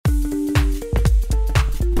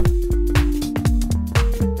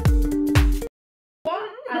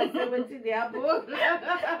the apple.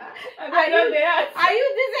 Are Are you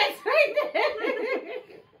disappointed?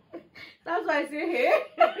 That's why I say hey.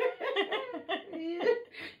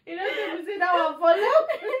 You know, people say that one follow.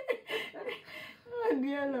 Oh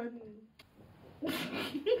dear Lord.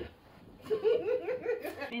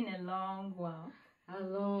 Been a long while. A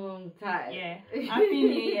long time. Yeah. Happy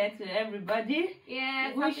New Year to everybody.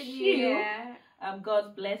 Yes, We wish Happy New you Year.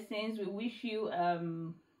 God's blessings. We wish you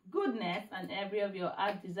goodness and every of your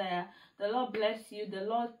heart desire. The Lord bless you. The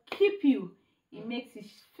Lord keep you. He makes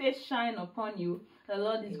his face shine upon you. The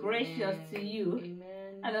Lord is gracious to you.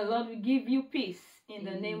 Amen. And the Lord will give you peace in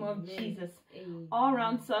the name of Jesus. Amen. All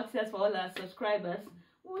round success for all our subscribers.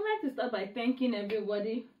 We would like to start by thanking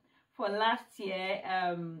everybody for last year,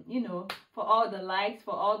 you know, for all the likes,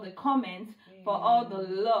 for all the comments, for all the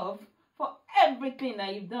love, for everything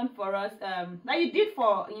that you've done for us, that you did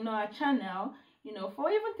for, you know, our channel, you know, for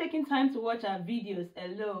even taking time to watch our videos.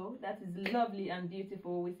 Hello, that is lovely and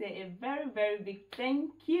beautiful. We say a very, very big thank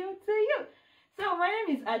you to you. So my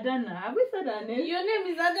name is Adana. Have we said our name? Your name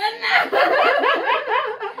is Adana.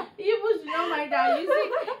 You should know my dad.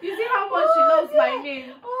 You see how much she loves my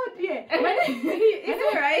name. Oh dear. It's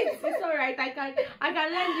alright. It's alright. I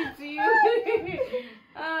can lend it to you.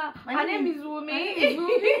 Her name is Wumi.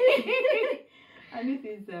 And this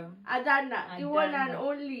is Adana, the one and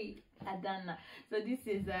only Adana. So this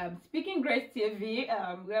is Speaking Grace TV,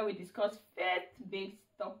 where we discuss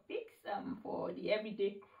faith-based topics for the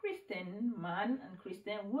everyday Christian man and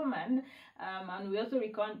Christian woman, and we also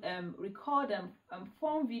record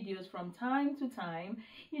phone videos from time to time,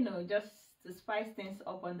 you know, just to spice things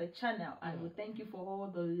up on the channel. And we thank you for all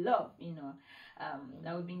the love, you know,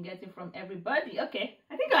 that we've been getting from everybody. Okay,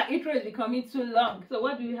 I think our intro is becoming too long, so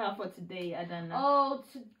what do we have for today, Adana? Oh,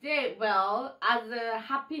 today, well, as a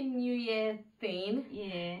Happy New Year thing,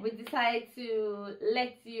 yeah, we decided to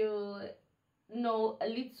let you know a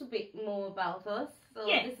little bit more about us. So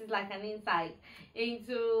this is like an insight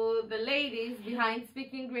into the ladies behind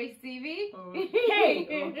Speaking Grace TV.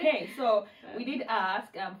 Okay. So we did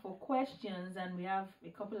ask for questions, and we have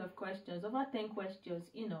a couple of questions, over 10 questions.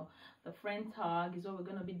 You know, the friend tag is what we're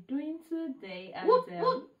gonna be doing today, and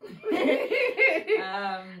and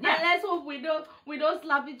let's hope we don't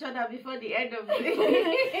slap each other before the end of the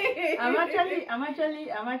day. I'm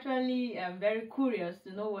actually very curious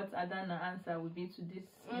to know what Adana answer would be to this,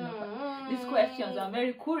 you know, these questions. I'm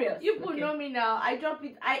very curious. You could know me now. I drop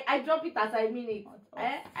it. I drop it as I mean it.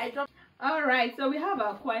 I drop. All right. So we have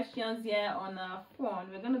our questions here on our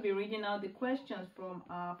phone. We're going to be reading out the questions from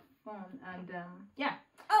our phone, and yeah.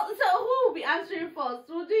 Oh, so who will be answering first?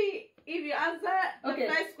 If you answer the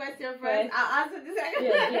first question first, I'll answer the second.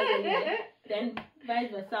 Yeah. Then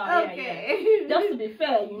vice versa. Okay. Yeah. Just to be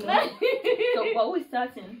fair, you know. So, but who is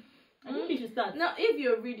starting? I think you should start. No, if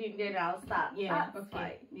you're reading, then I'll start. Yeah, that's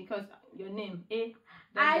fine. Because your name,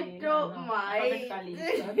 I don't mind.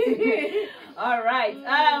 All right.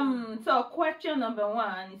 So question number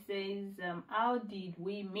 1, it says, how did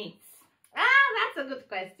we meet? That's a good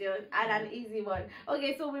question and an easy one.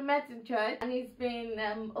 Okay, so we met in church, and it's been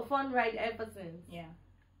a fun ride ever since. Yeah.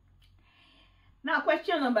 Now,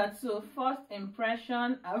 question number 2, first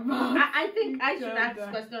impression about. I think I should ask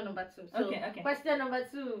question number 2. So okay. Question number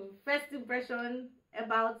 2, first impression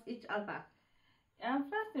about each other.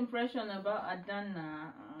 First impression about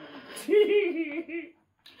Adana.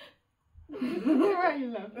 Why are you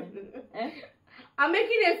laughing? I'm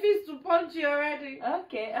making a fist to punch you already.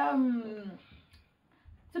 Okay.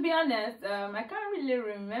 To be honest, I can't really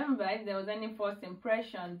remember if there was any first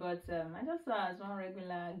impression, but I just saw her as one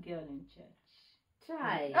regular girl in church.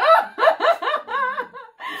 Try.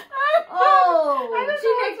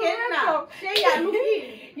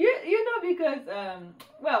 You know, because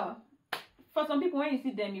well, for some people, when you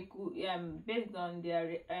see them, you could based on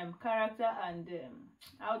their character and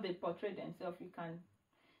how they portray themselves, you can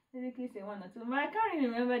basically say 1 or 2. But I can't really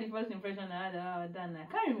remember the first impression I had about Adana.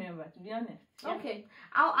 I can't remember, to be honest. Yeah. Okay,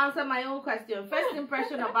 I'll answer my own question. First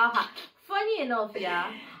impression about her. Funny enough,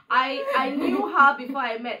 yeah, I knew her before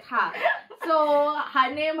I met her. So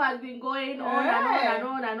her name has been going on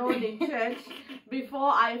and on in church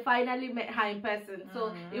before I finally met her in person.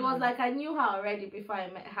 So it was like I knew her already before I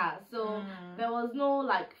met her. So there was no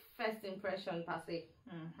like first impression per se.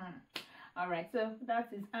 All right, so that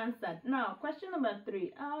is answered. Now, question number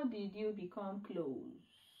 3, how did you become close?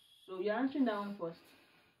 So you're answering that one first.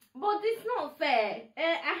 But it's not fair.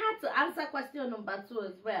 I had to answer question number 2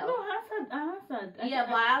 as well. No, I answered. Yeah,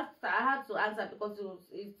 but I had to answer because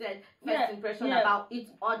it said first impression about each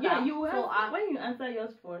other. Yeah, when you answer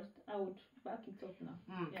yours first, I would back it up now.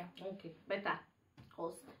 Yeah. Okay, better.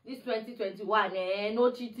 Cause this 2021,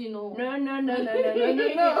 no cheating, no.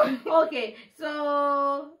 No. Okay,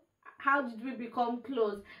 so how did we become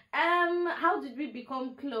close? How did we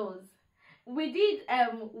become close? We did.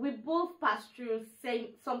 We both passed through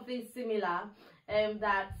something similar.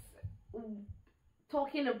 That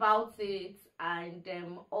talking about it and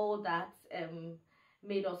all that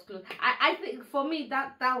made us close. I think for me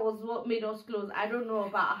that was what made us close. I don't know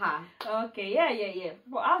about her. Okay, yeah.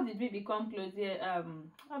 But how did we become close? Yeah,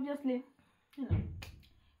 obviously, you know,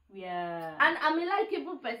 we are. And I'm a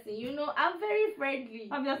likable person, you know. I'm very friendly.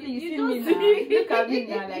 Obviously, you see me now. Look at me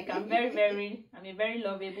now. Like I'm a very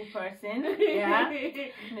lovable person. Yeah,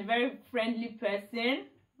 I'm a very friendly person.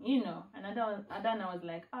 You know, and Adana was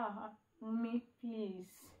like, Mummy, please,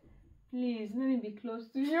 let me be close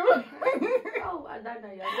to you. Oh,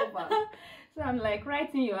 Adana, you're so bad. So I'm like,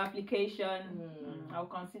 writing your application. I'll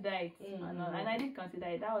consider it. And I did consider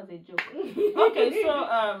it. That was a joke. Okay,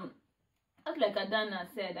 so just like Adana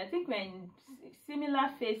said, I think we're in similar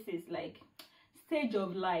phases, like stage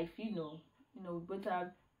of life. You know, we both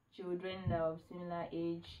have children that are of similar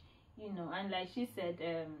age. You know, and like she said,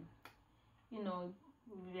 you know,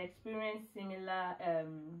 we've experienced similar.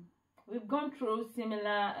 We've gone through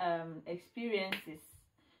similar experiences,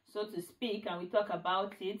 so to speak, and we talk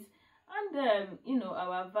about it. And you know,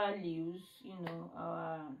 our values, you know,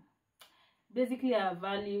 basically our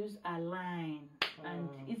values align, and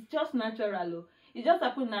it's just natural. It just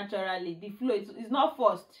happened naturally. The flow, it's not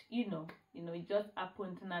forced. You know, it just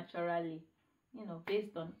happened naturally. You know,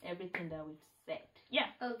 based on everything that we've said. Yeah.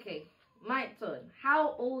 Okay, my turn.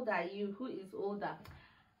 How old are you? Who is older?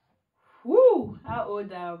 Woo! How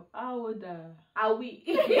old are we?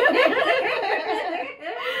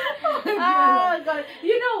 Oh God!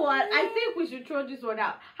 You know what? I think we should throw this one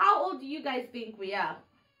out. How old do you guys think we are?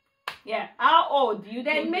 Yeah. How old do you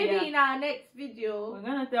think we are? Then maybe in our next we're video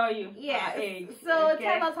gonna tell you. Yes. Our age. So okay.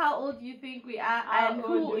 Tell us how old you think we are and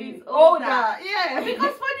who is older. Yeah.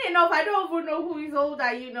 Because funny enough, I don't even know who is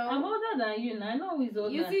older. You know. I'm older than you. Now I know who is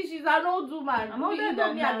older. You see, she's an old woman. I'm older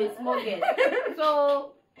than me. I'm a small girl.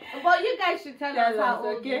 So. But you guys should tell us how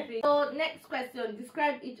old you think. So next question,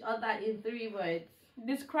 describe each other in 3 words.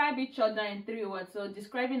 Describe each other in 3 words. So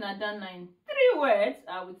describing Adana in 3 words,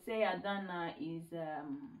 I would say Adana is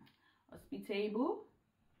hospitable.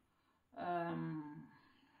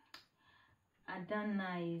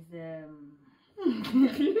 Adana is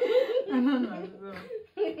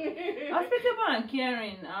hospitable and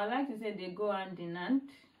caring. I would like to say they go hand in hand.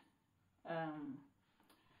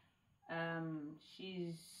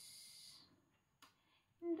 She's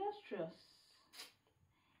industrious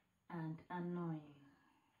and annoying.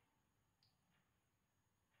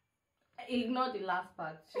 Ignore the last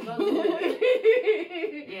part. She doesn't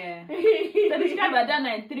Yeah. So describe Adana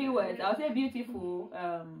in 3 words. I'll say beautiful,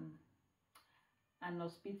 and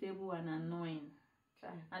hospitable and annoying.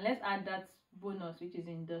 And let's add that bonus, which is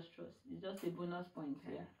industrious. It's just a bonus point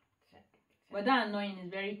here. But that annoying is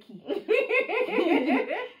very key.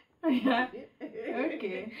 Yeah.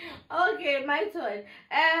 Okay, my turn.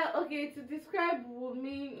 Okay, to describe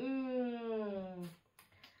Wumi,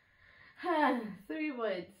 3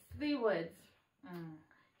 words. 3 words.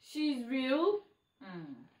 She's real.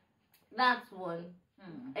 That's one.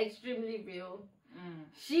 Extremely real.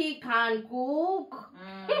 She can cook.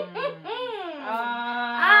 You will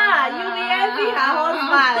envy her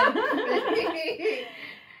husband.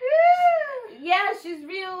 Yeah, she's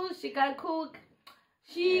real. She can cook.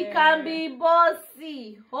 She can be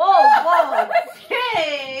bossy. Oh God!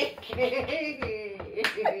 Hey!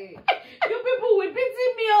 You people will pity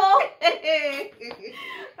me, oh!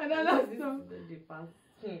 And I love so.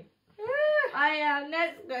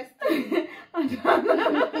 Next question.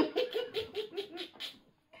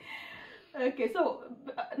 Okay, so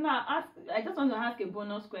now I just want to ask a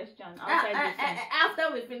bonus question outside this one. After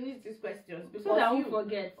we finish these questions, so that I won't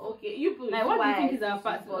forget. Okay, you put. Like, what do you think is our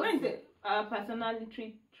personality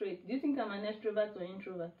trait? Do you think I'm an extrovert or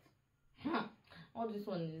introvert? All this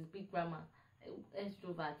one is big grammar.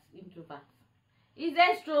 Extrovert, introvert. Is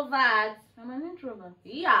extrovert. I'm an introvert.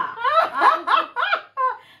 Yeah.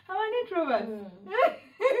 I'm an introvert.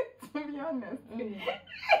 To be honest.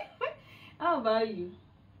 How about you?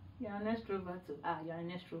 You're an extrovert too. You're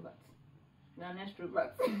an extrovert. You're an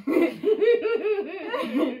extrovert.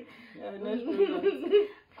 You're an extrovert.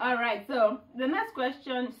 All right. So the next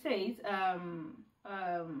question says,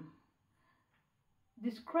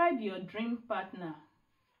 describe your dream partner.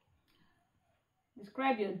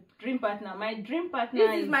 Describe your dream partner. My dream partner.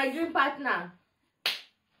 This is my dream partner.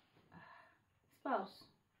 Spouse.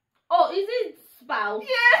 Oh, is it spouse?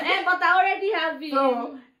 Yeah. But I already have him.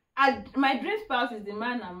 So My dream spouse is the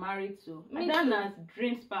man I'm married to. Me Adana's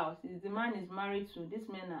dream spouse is the man he's married to. These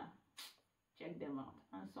men are, check them out,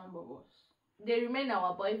 handsome bobos. They remain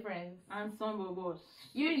our boyfriends. Handsome bobos.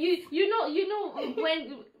 You know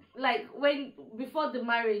when before the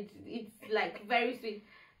marriage, it's like very sweet.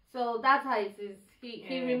 So that's how it is.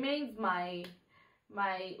 He remains my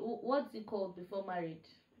what's it called before marriage?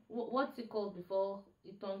 What's it called before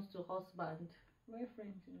it turns to husband?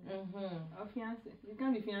 Boyfriend. Mm-hmm. Or fiance. You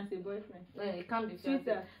can't be fiance, boyfriend. It can't be Sweeter.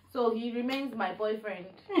 fiance. So he remains my boyfriend.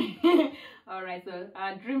 Alright, so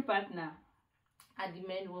our dream partner. And the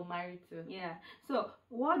men we're married to. Yeah. So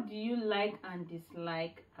what do you like and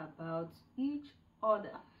dislike about each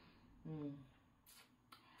other?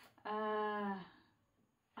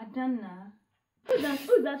 Adana.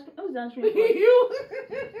 Who's answering for you?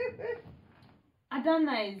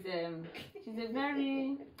 Adana is she's a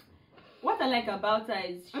very, what I like about her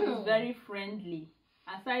is she's very friendly.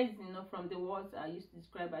 Aside, from the words I used to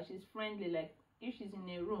describe her, she's friendly. Like if she's in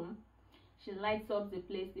a room, she lights up the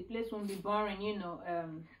place. The place won't be boring,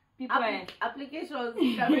 People applications,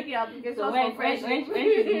 you can make your applications so for friendship. when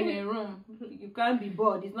she's in a room, you can't be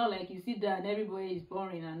bored. It's not like you sit there and everybody is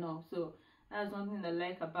boring and all. So that's one thing I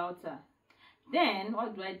like about her. Then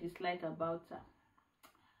what do I dislike about her?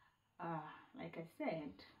 Like I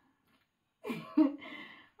said,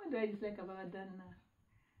 what do I dislike about Dana?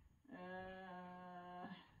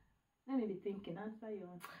 Let me be thinking. Answer your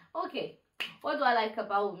own. Okay. What do I like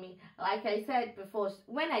about me? Like I said before,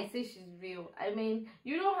 when I say she's real, I mean,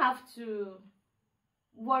 you don't have to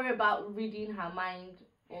worry about reading her mind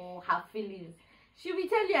or her feelings. She will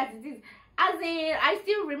tell you as it is. As in, I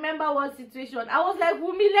still remember one situation. I was like,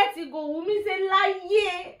 Wumi, let it go. Wumi said, lie,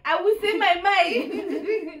 yeah, I will say my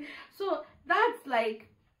mind. So that's like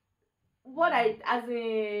what it's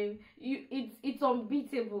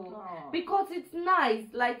unbeatable. Because it's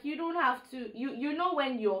nice. Like you don't have to, you know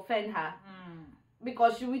when you offend her.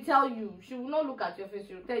 Because she will tell you, she will not look at your face,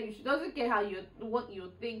 she will tell you, she doesn't care what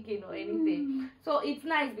you're thinking or anything. So it's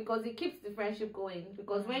nice because it keeps the friendship going.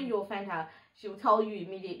 Because when you offend her, she will tell you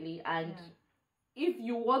immediately. And if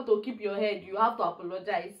you want to keep your head, you have to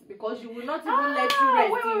apologize. Because she will not even let you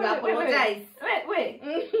rest till you apologize. Wait.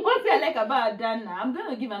 What I like about Dana, I'm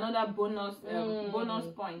going to give another bonus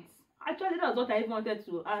point. Actually, that's what I even wanted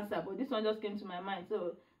to answer, but this one just came to my mind.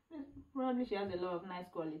 So probably she has a lot of nice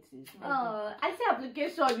qualities. Maybe. I say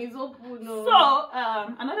application is open. No. So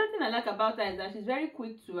another thing I like about her is that she's very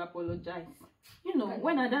quick to apologize.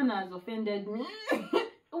 When Adana has offended me,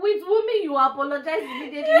 with Wumi you apologize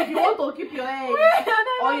immediately if you want to keep your head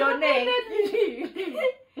or your neck.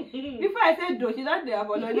 Before I said though, she's not the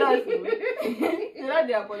apologize. She's not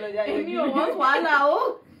the apologize.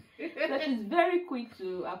 So she's very quick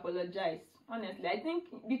to apologize. Honestly, I think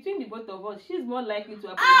between the both of us, she's more likely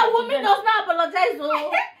to apologize. Wumi does not apologize,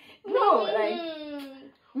 though. No, like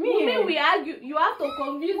me. Wumi, we argue. You have to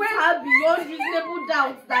convince her beyond reasonable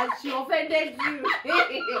doubt that she offended you.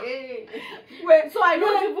 Wait, so I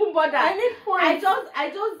don't even bother. I need points. I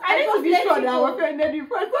need to be sure that I offended you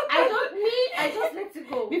first. I just let it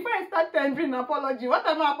go. Before I start tendering apology, what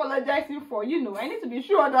am I apologizing for? I need to be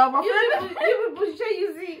sure that I'm offended. You people,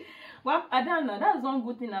 you see. Well, I don't know. That's one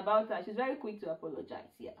good thing about her. She's very quick to apologize.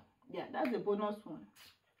 Yeah, that's a bonus one.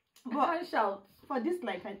 But I can't shout for this.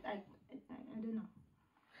 Like I don't know.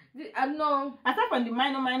 No. Aside from the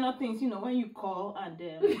minor things, when you call and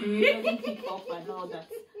you doesn't pick up and all that,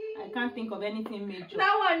 I can't think of anything major.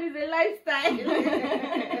 That one is a lifestyle.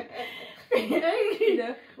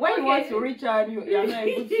 When you want to reach out, you're not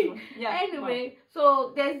able to. Yeah. Anyway,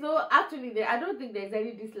 so there's no actually. I don't think there's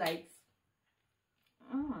any dislikes.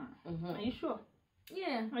 Are you sure?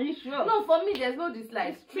 Yeah. Are you sure? No, for me, there's no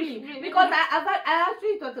dislikes. Really. Because I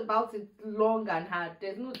actually thought about it long and hard.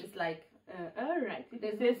 There's no dislike. Alright.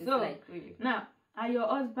 There's no dislike, really. Now, are your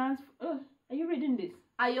husbands... are you reading this?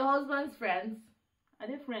 Are your husband's friends? Are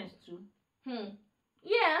they friends too?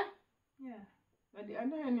 Yeah. Yeah. But they are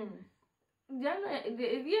not enemies. Yeah.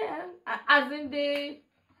 As in they...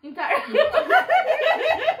 interact.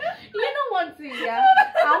 One thing, yeah.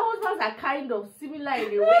 Our husbands are kind of similar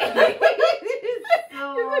in a way. So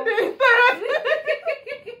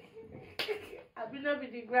I've been up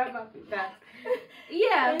with the grammar with that.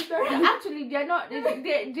 Yeah, actually, they're not.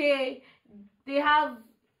 They have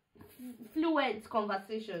fluent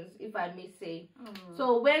conversations, if I may say.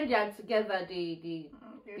 So when they are together, they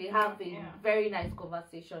have a very nice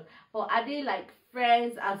conversation. But are they like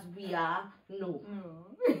friends as we are? No.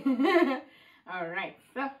 All right,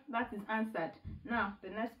 so that is answered. Now the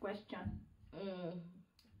next question.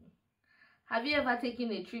 Have you ever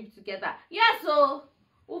taken a trip together? Yeah, so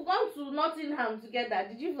we've gone to Nottingham together.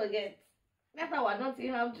 Did you forget? That's our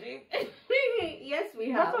Nottingham trip. Yes, we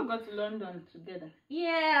We have. also got to London together.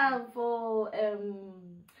 Yeah, for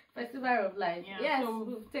Festival of Life. Yeah, Yes, so-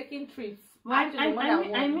 we've taken trips. Well, Actually, more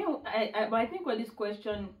than one. but I think what this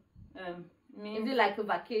question means. Is it like a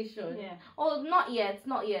vacation? Yeah. Oh, not yet,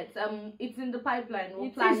 not yet. It's in the pipeline. We're It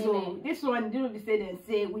is planning so. it. This one didn't be said and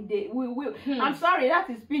say we did. We will. Hmm. I'm sorry, that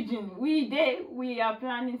is pigeon. We are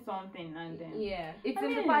planning something, and then Yeah, it's I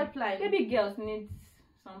in the mean, pipeline. baby girls need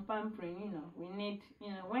some pampering. We need.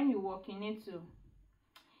 When you walk, you need to,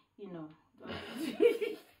 just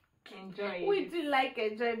enjoy it. We do like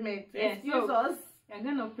enjoyment. Yeah, Excuse so- us. You're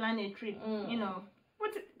gonna plan a trip. Mm.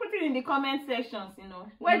 Put it in the comment sections.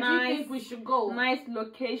 Where nice, do you think we should go? Nice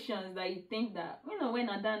locations that you think that when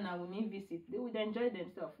Adana will me visit, they would enjoy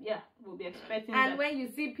themselves. Yeah, we'll be expecting And that. when you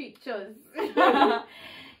see pictures.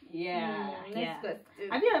 Yeah. Next question.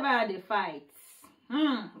 Have you ever had a fight?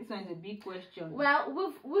 This one's a big question. Well,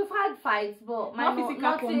 we've had fights, but not physical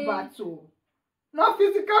nothing... combat, too. Not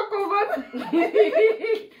physical combat.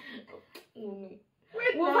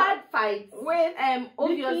 Wait, We've had fights. Wait,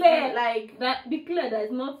 Obviously, clear. like be clear that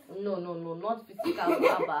it's not. no, not physical.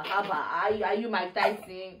 Haba. Are you Mike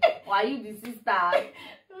Tyson? Or are you the sister?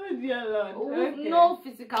 Oh dear Lord. Okay. No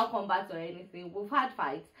physical combat or anything. We've had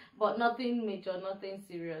fights, but nothing major, nothing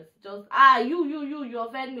serious. Just you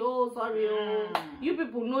offend me. Oh, sorry. Oh, you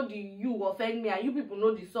people know the you offend me, and you people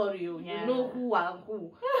know the sorry. Oh, Yeah. you know who and who.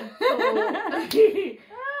 So,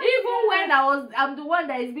 even when I'm the one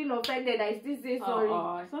that is being offended, I still say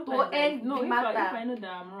sorry. Sometimes end no, the if matter. I know that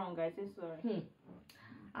I'm wrong, I say sorry.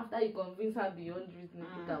 After you convince her beyond reasoning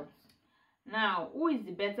it out. Now, who is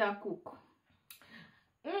the better cook?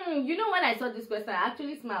 You know, when I saw this question, I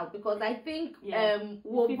actually smiled because I think we're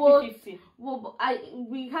 50, both 50.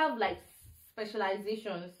 we have like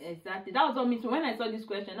specializations. Exactly. That was what me too. When I saw this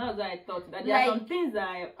question, that was what I thought. That there are Like, some things that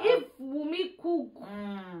I. If Wumi cook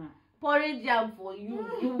porridge jam for you,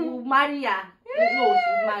 you will marry her. No,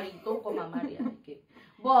 she's married. Don't come and marry her. Okay.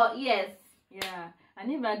 But yes. Yeah.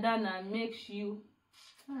 And if Adana makes you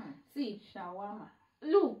See, shawarma,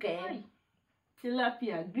 look,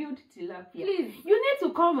 tilapia, grilled tilapia. please. You need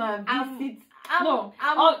to come and visit. I'm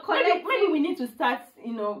Maybe we need to start.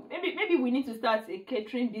 Maybe we need to start a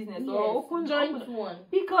catering business or open joint one.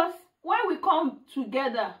 because when we come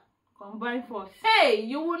together, combine force. Hey,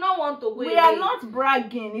 you will not want to go. We are not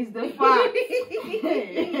bragging. It's the fact.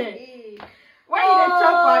 When they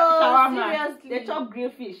chop shawarma, seriously. they chop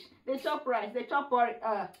grilled fish, they chop rice, they chop porridge.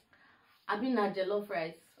 I mean, jollof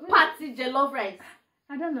rice. Party jollof rice.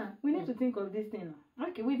 I don't know. We need to think of this thing.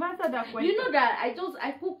 Okay, we've answered that question. You know that I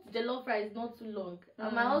cooked jollof rice not too long,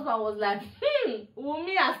 and my husband was like,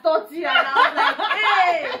 Wumi has taught you, and I was like,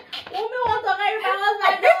 hey, Wumi want to marry my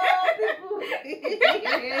husband.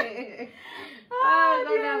 Oh,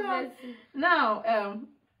 God have mercy. Now,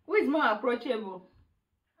 who is more approachable?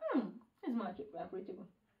 Who is more approachable?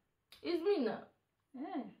 It's me now.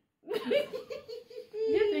 Yeah.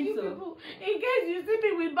 You think so? People, in case you see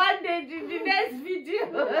me with bandage in the next video.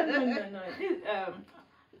 No.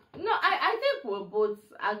 No, I think we're both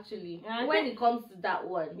actually. Yeah, when it comes to that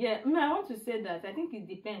one. Yeah, I want to say that I think it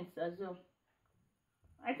depends as well.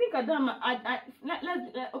 I think Adana,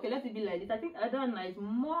 let's be like this. I think Adana is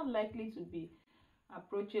more likely to be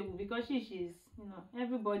approachable because she's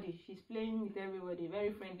everybody. She's playing with everybody,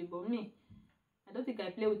 very friendly. But me, I don't think I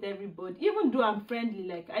play with everybody. Even though I'm friendly,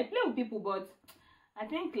 like I play with people, but I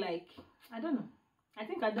think I don't know. I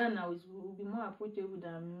think Adana will be more approachable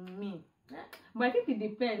than me. But I think it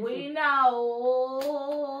depends. We know.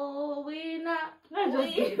 Let's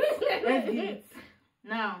just give it. Let's give it.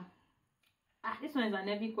 Now, this one is an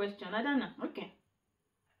heavy question. Adana, okay.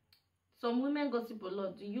 Some women gossip a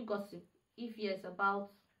lot. Do you gossip? If yes,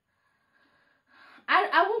 about...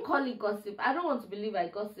 I won't call it gossip. I don't want to believe I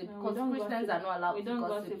gossip because Christians are not allowed to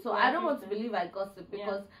gossip. So I don't want to believe I gossip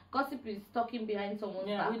because gossip is talking behind someone's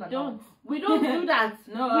back. We don't do that.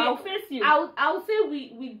 No, I'll face you. I'll say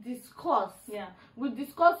we discuss. Yeah. We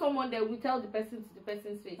discuss someone, then we tell the person to the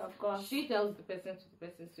person's face. Of course. She tells the person to the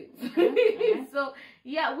person's face. Uh-huh. So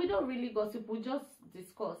yeah, we don't really gossip. We just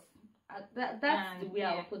discuss. That's the way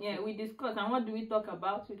I put it. Yeah, we discuss. And what do we talk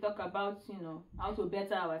about? We talk about, how to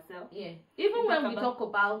better ourselves. Yeah. Even when we talk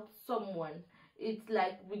about someone, it's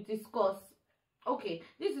like we discuss, okay,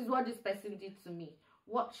 this is what this person did to me.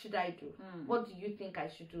 What should I do? What do you think I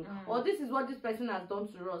should do? Or this is what this person has done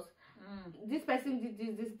to us. This person did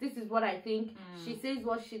this is what I think. She says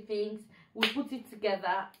what she thinks. We put it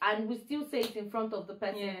together and we still say it in front of the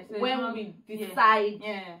person when we decide.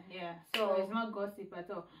 Yeah. So it's not gossip at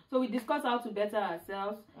all. So we discuss how to better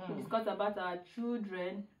ourselves. We discuss about our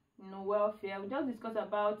children. welfare. We just discuss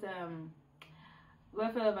about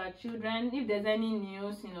welfare of our children. If there's any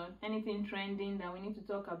news, anything trending that we need to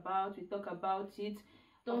talk about, we talk about it.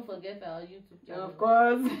 Don't forget our YouTube channel. Of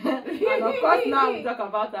course. And of course now we talk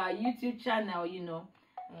about our YouTube channel,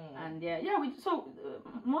 and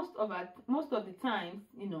most of the time,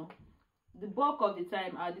 the bulk of the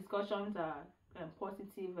time our discussions are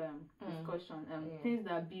positive discussion, things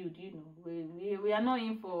that build. We are not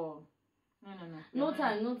in for no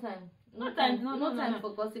time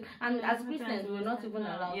for gossip, and as Christians we're not even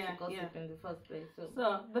allowed to gossip in the first place.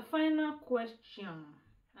 So the final question,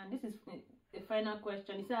 and this is the final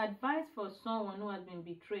question, is advice for someone who has been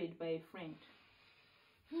betrayed by a friend.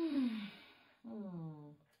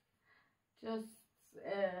 Just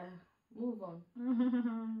move on.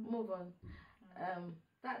 Move on.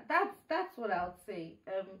 That's what I would say.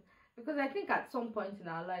 Because I think at some point in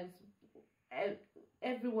our lives,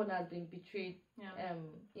 everyone has been betrayed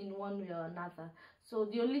in one way or another. So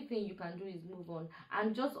the only thing you can do is move on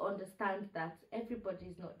and just understand that everybody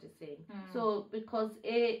is not the same. So because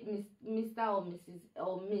Mr. or Mrs.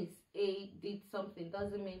 or Miss A did something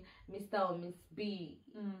doesn't mean Mr. or Miss B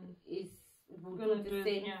will do the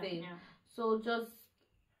same thing. So just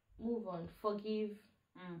move on, forgive.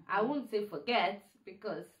 I won't say forget,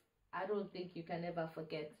 because I don't think you can ever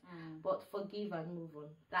forget, but forgive and move on.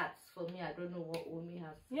 That's for me. I don't know what Omi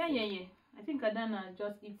has to say. I think Adana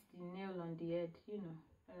just hits the nail on the head.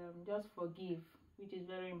 Just forgive, which is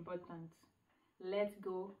very important. Let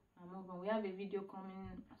go and move on. We have a video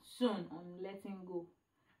coming soon on letting go,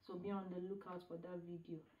 so be on the lookout for that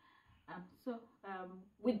video.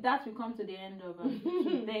 With that, we come to the end of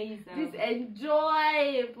today's this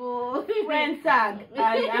enjoyable friend tag.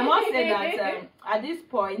 And I must say that at this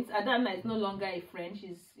point, Adana is no longer a friend;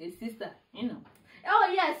 she's a sister.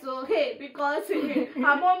 Oh yes, okay, because her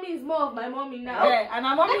mommy is more of my mommy now. Yeah, and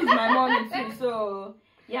her mommy is my mommy too. So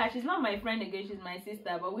yeah, she's not my friend again; she's my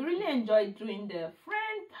sister. But we really enjoyed doing the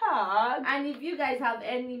friend tag. And if you guys have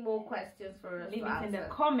any more questions for us, leave it in the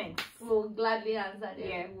comments. We'll gladly answer them.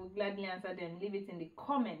 Yeah, we'll gladly answer them. Leave it in the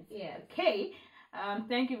comments. Yeah. Okay.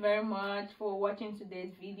 Thank you very much for watching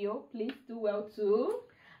today's video. Please do well to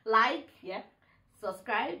like,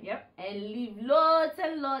 subscribe, and leave lots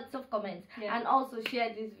and lots of comments, and also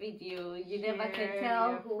share this video. You never can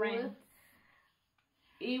tell who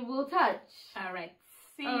it will touch. All right.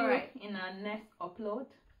 See you in our next upload.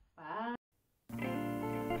 Bye.